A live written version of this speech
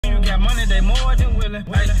they more than willing.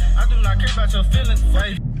 I do not care about your feelings.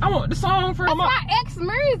 I want the song for my ex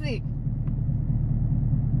music.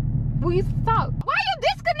 We used to talk. Why you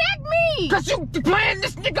disconnect me? Cause you playing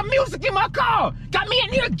this nigga music in my car. Got me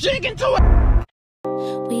in here jigging to it.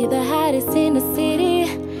 We the hottest in the city.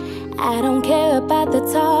 I don't care about the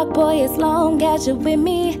talk, boy, as long as you're with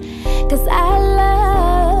me. Cause I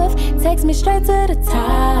love takes me straight to the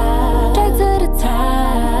top. Straight to the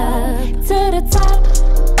top. To the top.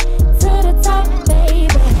 To the top, baby.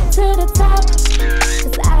 To the top.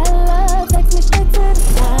 Cause I love takes me straight to the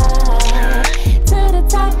top. To the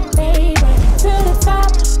top, baby. To the top.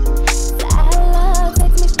 Cause I love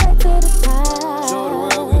takes me straight to the top. Show the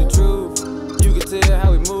world we the truth. You can tell how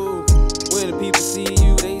we move. When the people see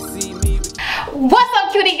you, they see me. What's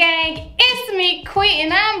up, cutie gang? It's me, Qui,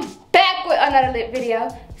 and I'm back with another lit video.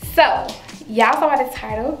 So, y'all saw by the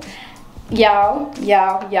title. Y'all,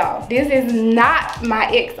 this is not my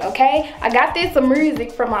ex, okay? I got this some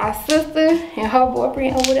music from my sister and her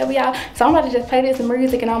boyfriend or whatever, y'all. So I'm about to just play this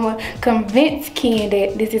music and I'm gonna convince Ken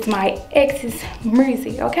that this is my ex's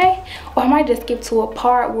music, okay? Or I might just skip to a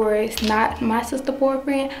part where it's not my sister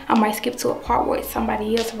boyfriend. I might skip to a part where it's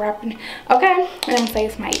somebody else rapping, okay? And I'm gonna say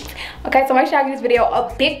it's my ex. Okay, so make sure y'all give this video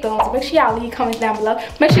a big thumbs up. Make sure y'all leave comments down below.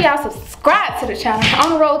 Make sure y'all subscribe to the channel.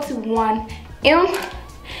 On the road to 1M.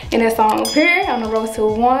 And that song period on the road to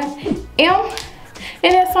 1M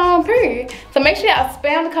and that song period. So make sure y'all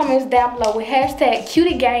spam the comments down below with hashtag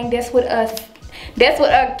cutie gang. That's with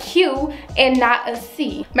a Q and not a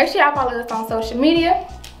C. Make sure y'all follow us on social media.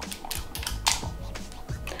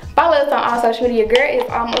 Follow us on all social media. Girl is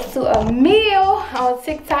almost to 1 million on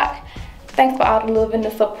TikTok. Thanks for all the love and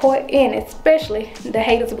the support, and especially the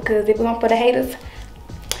haters, because if it weren't for the haters,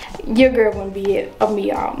 your girl wouldn't be at 1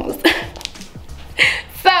 million almost.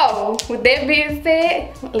 So, with that being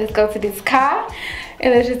said, let's go to this car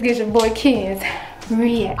and let's just get your boy Ken's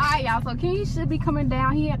reaction. Alright, y'all, so Ken should be coming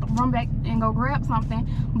down. He had to run back and go grab something.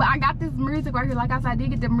 But I got this music right here. Like I said, I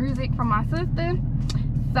did get the music from my sister.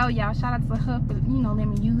 So, y'all, shout out to her for, you know,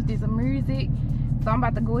 letting me use this music. So, I'm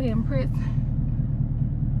about to go ahead and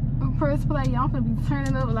press play. Y'all, I'm gonna be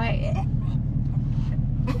turning up like.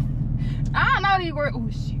 I don't know these words. Oh,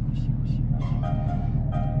 shit.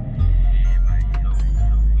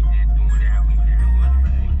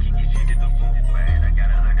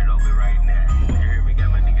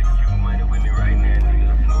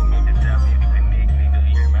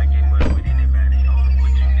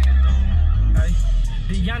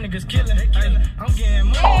 Niggas killing. I'm getting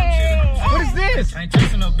more. What is this? I ain't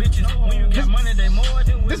chasing no bitches. When you got money, they more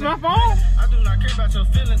than willing. This my phone? I do not care about your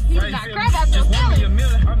feelings. You do not care about your feelings. Just want me a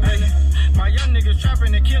million. I'm making. My young niggas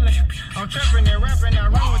trapping and killing. I'm trapping and rapping. I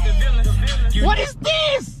run with the villains. What is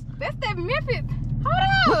this? That's that Memphis. Hold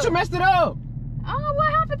up. What you messed it up? Oh, what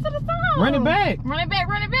happened to the song? Run it back. Run it back.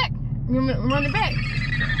 Run it back. Run it back.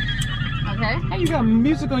 Okay. How you got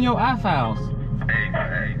music on your iFiles?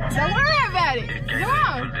 Don't worry about it. Come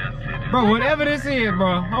on. Bro, whatever this is,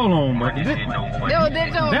 bro. Hold on, bro. Hey,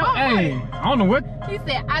 I don't know what. He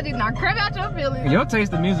said, I did not care about your feelings. Your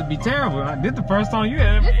taste of music be terrible. This the first song you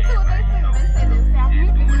had. Listen to what they said. They said this South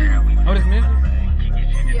Memphis. Oh, this Memphis?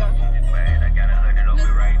 Yeah.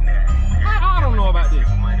 I don't know about this.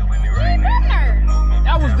 You ain't been there.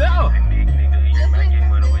 I was there.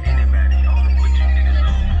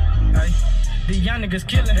 The young niggas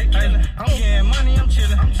killing. I'm getting money, I'm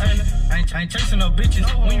chilling. I ain't chasing no bitches.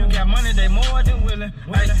 When you got money, they more than willing.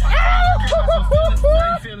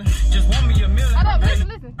 Just want me a million.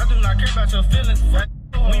 Listen. I do not care about your feelings.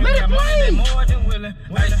 When you got money, they more than willing.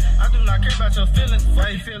 I do not care about your feelings.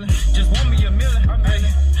 Just want me a million.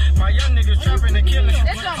 My young niggas trapping and killing.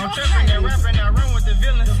 I'm trapping and rapping, I run with the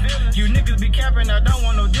villains. You niggas be capping, I don't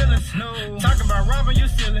want no dealings. Talking about robbing, you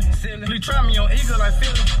silly. Please try me on Eagle like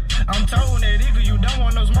Philly. I'm told that Eagle, you don't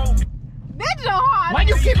want no smoke. That's your heart. Why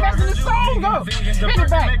you keep messing the song up? Spin it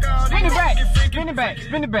back. Spin it back. Spin it back.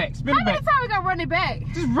 Spin it back. Spin it back. How many times we gonna run it back?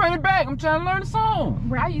 Just run it back. I'm trying to learn the song.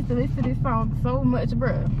 Bro, I used to listen to this song so much,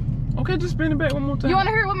 bro. Okay, just spin it back one more time. You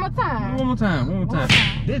wanna hear it one more time? One more time.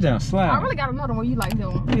 This down slide. I really got another one you like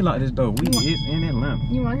doing. We like this though. We is in Atlanta.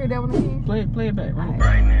 You wanna hear that one again? Play it back.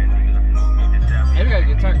 Right now. Hey, we gotta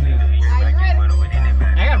get turned to this. Are you ready?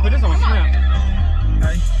 I gotta put this on snap.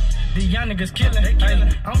 The young niggas killing.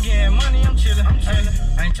 I'm getting money, I'm chilling.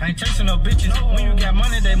 I ain't chasing no bitches. When you got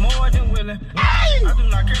money, they more than willing. I do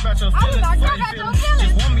not care about your feelings. I do not care about your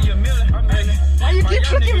feelings. Just want me a million. Why you keep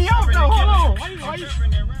clicking me off though? Hold on.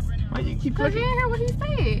 Why you keep Cause you clicking? didn't hear what he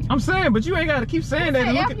said. I'm saying, but you ain't gotta keep saying that.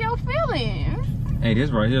 He said F your feelings. Hey, this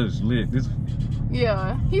right here is lit. This.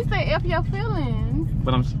 Yeah, he said F your feelings.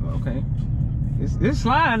 But I'm okay. It's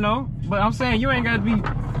sliding though, but I'm saying you ain't gotta be.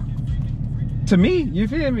 To me, you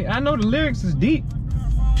feel me? I know the lyrics is deep.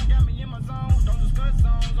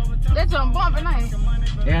 That's on bumping, ain't it?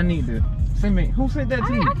 Yeah, I need to send me. Who said that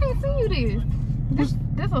to you? I can't send you this.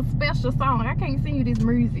 This a special song. I can't send you this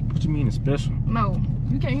music. What you mean it's special? No,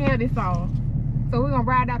 you can't hear this song. So we're gonna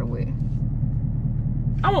ride out of it.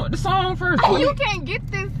 I want the song first. You can't get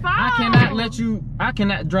this song. I cannot let you. I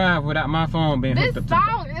cannot drive without my phone being hooked up to this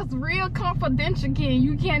song is real confidential, Ken.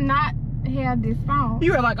 You cannot have this song.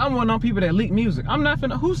 You are like, I'm one of those people that leak music. I'm not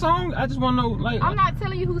finna. Whose song? I just want to know. Like, I'm not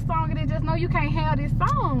telling you whose song it is. Just know you can't have this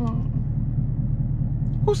song.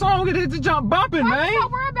 Whose song it is to jump bumping, man?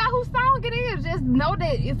 Don't worry about whose song it is. Just know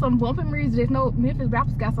that it's some bumping music. Just know Memphis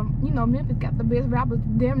rappers got some. You know, Memphis got the best rappers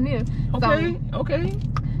damn near. Okay, so, okay.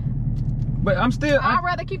 But I'm still. I'd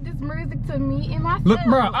rather keep this music to me and myself. Look,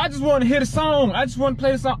 bro, I just want to hear the song. I just want to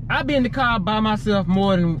play the song. I be in the car by myself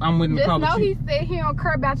more than I'm in the car with you. Just know he said he don't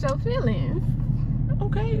care about your feelings.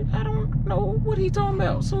 Okay, I don't know what he talking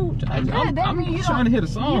about. So I'm trying to hear the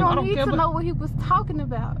song. You I don't don't need care to about, know what he was talking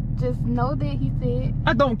about. Just know that he said.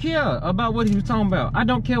 I don't care about what he was talking about. I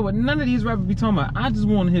don't care what none of these rappers be talking about. I just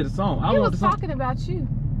want to hear the song. He was talking about you.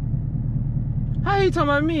 How he talking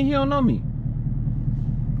about me and he don't know me?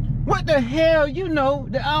 What the hell you know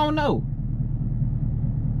that I don't know?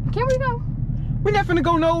 Can we go? We not finna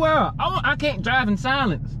go nowhere. I can't drive in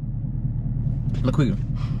silence. Look quicker.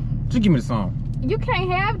 Just give me the song. You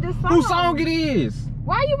can't have this song. Whose song it is?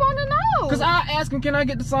 Why you want to know? Cause I asked him, can I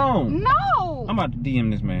get the song? No. I'm about to DM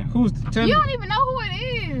this man. Who's telling me? You don't even know who it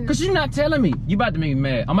is. Cause you're not telling me. You about to make me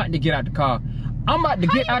mad. I'm about to get out the car. I'm about to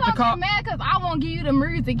get out the car. How you mad? Cause I won't give you the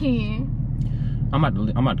music, Ken. I'm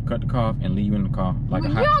about to cut the car off and leave you in the car like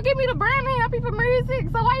well, a hot. You don't give me the brand and help you for music.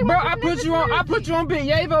 So why you? Bro, I put you on Big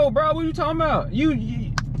Yavo, bro. What you talking about? You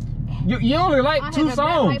only like 2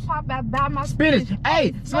 songs. Spinach.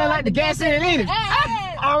 Hey, smell like the gas in it.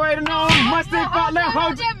 Hey. Already know mustard fall that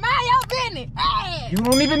hoe. You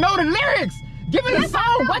don't even know the lyrics. Give me the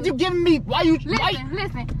song. Why you giving me?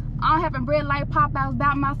 Listen. I'm having bread like Popeyes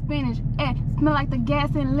about my spinach. Smell like the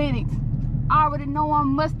gas in Lennox. I already know I'm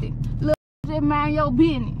musty. Look, just mind your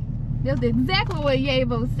business. That's exactly what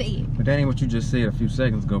Yavo said. But that ain't what you just said a few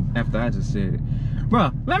seconds ago after I just said it.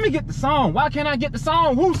 Bruh, let me get the song. Why can't I get the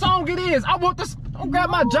song? Whose song it is? I want this. Don't grab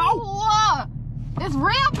my jaw. It's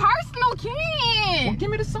real personal, Ken. Well, give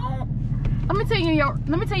me the song. Let me tell you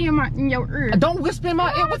in your ear. Don't whisper in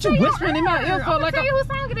my ear. What you whispering in my ear for? Like tell you whose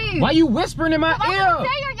song it is. Why you whispering in my ear? I'm gonna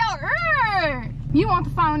tell you in your ear. You want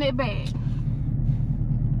the song that bad?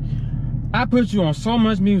 I put you on so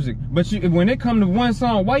much music, but when it come to one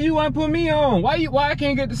song, why you want to put me on? Why I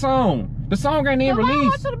can't get the song? The song ain't even released. I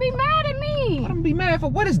want you to be mad at me. I'm gonna be mad for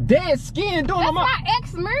what is Dead Skin doing? That's my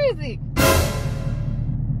ex music.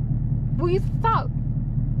 We used to talk.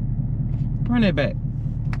 Run it back.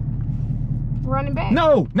 Run it back?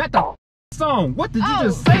 No, not the song. What did you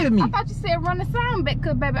just say to me? I thought you said run the song back,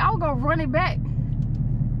 cause baby, I was gonna run it back.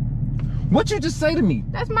 What you just say to me?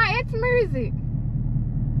 That's my ex music.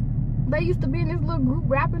 They used to be in this little group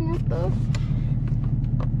rapping and stuff.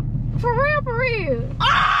 For real.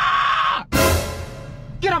 Ah!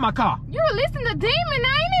 Get out my car. You were listening to Demon,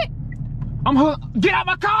 ain't it? I'm hooked. Get out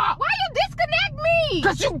my car. Why you disconnect me?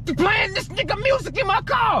 Cause you playing this nigga music in my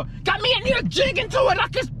car. Got me in here jigging to it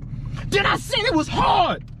like it's. Then I said it was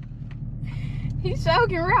hard. He sure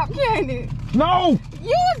can rap, can't it? No.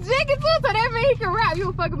 You was jigging to it, so that means he can rap. You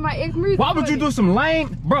were fucking my ex music. Why would you do some lame,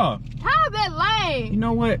 bruh? How's that lame? You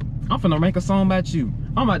know what? I'm finna make a song about you.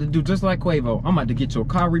 I'm about to do just like Quavo. I'm about to get your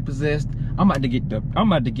car repossessed. I'm about to get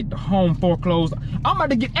the home foreclosed. I'm about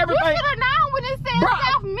to get everything. You should have known when it said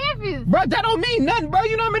South Memphis. Bro, that don't mean nothing, bro.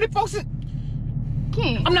 You know how many folks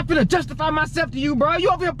Ken. I'm not finna justify myself to you, bro. You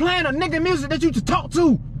over here playing a nigga music that you just talk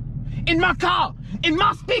to. In my car. In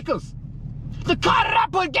my speakers. The car that I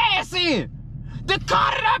put gas in. The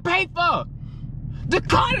car that I pay for. The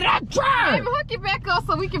car that I drive. Baby, hook it back up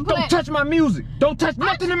so we can play. Don't touch my music. Don't touch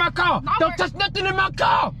nothing in my car. Don't touch nothing in my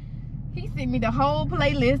car. He sent me the whole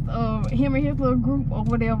playlist of him and his little group or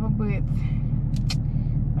whatever, but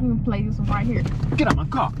I'm gonna play this one right here. Get out my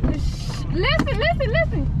car. Listen.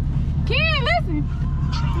 Ken, listen.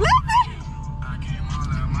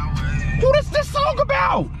 What is this song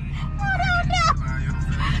about? I don't know.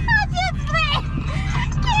 I just played.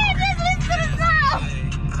 Ken, just listen to the song.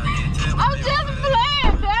 I'm just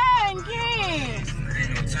playing, dang, Ken.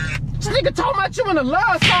 This nigga talking about you in a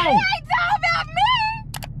love song. He ain't talking about me.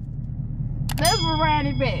 Let's rewind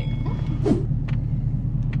it back.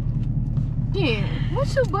 Yeah, what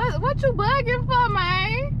you bugging for,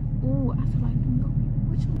 man? Ooh, I feel like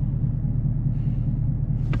what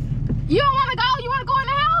You don't want to go? You want to go in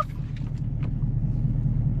the house?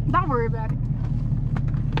 Don't worry about it.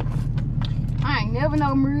 I ain't never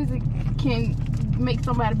know music can make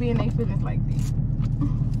somebody be in their feelings like this.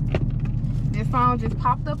 This song just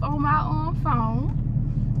popped up on my phone.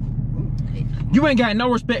 You ain't got no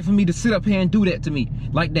respect for me to sit up here and do that to me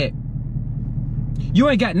like that. You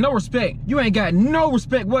ain't got no respect. You ain't got no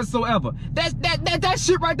respect whatsoever. That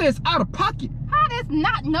shit right there is out of pocket. How that's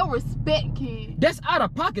not no respect, kid? That's out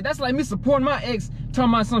of pocket. That's like me supporting my ex,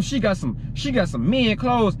 talking about some she got some men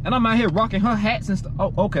clothes, and I'm out here rocking her hats and stuff.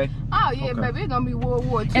 Oh, okay. Oh yeah, okay. Baby, it's gonna be World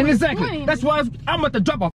War II. And exactly. That's why I'm about to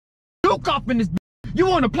drop a nuke off in this. You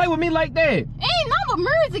want to play with me like that? Ain't no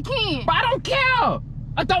music, kid. But I don't care.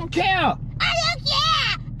 I don't care.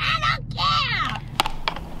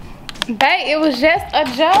 Babe, it was just a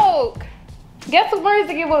joke. Guess what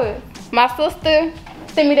music it was? My sister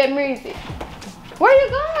sent me that music. Where you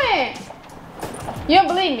going? You don't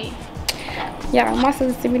believe me? Y'all, my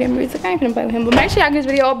sister sent me that music. I ain't finna play with him. But make sure y'all give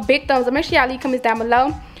this video a big thumbs up. Make sure y'all leave comments down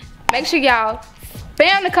below. Make sure y'all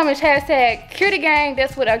spam the comments hashtag Cutie Gang.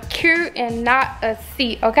 That's with a Q and not a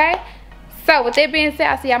C, okay? So with that being said,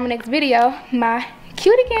 I'll see y'all in my next video. My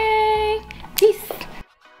Cutie Gang.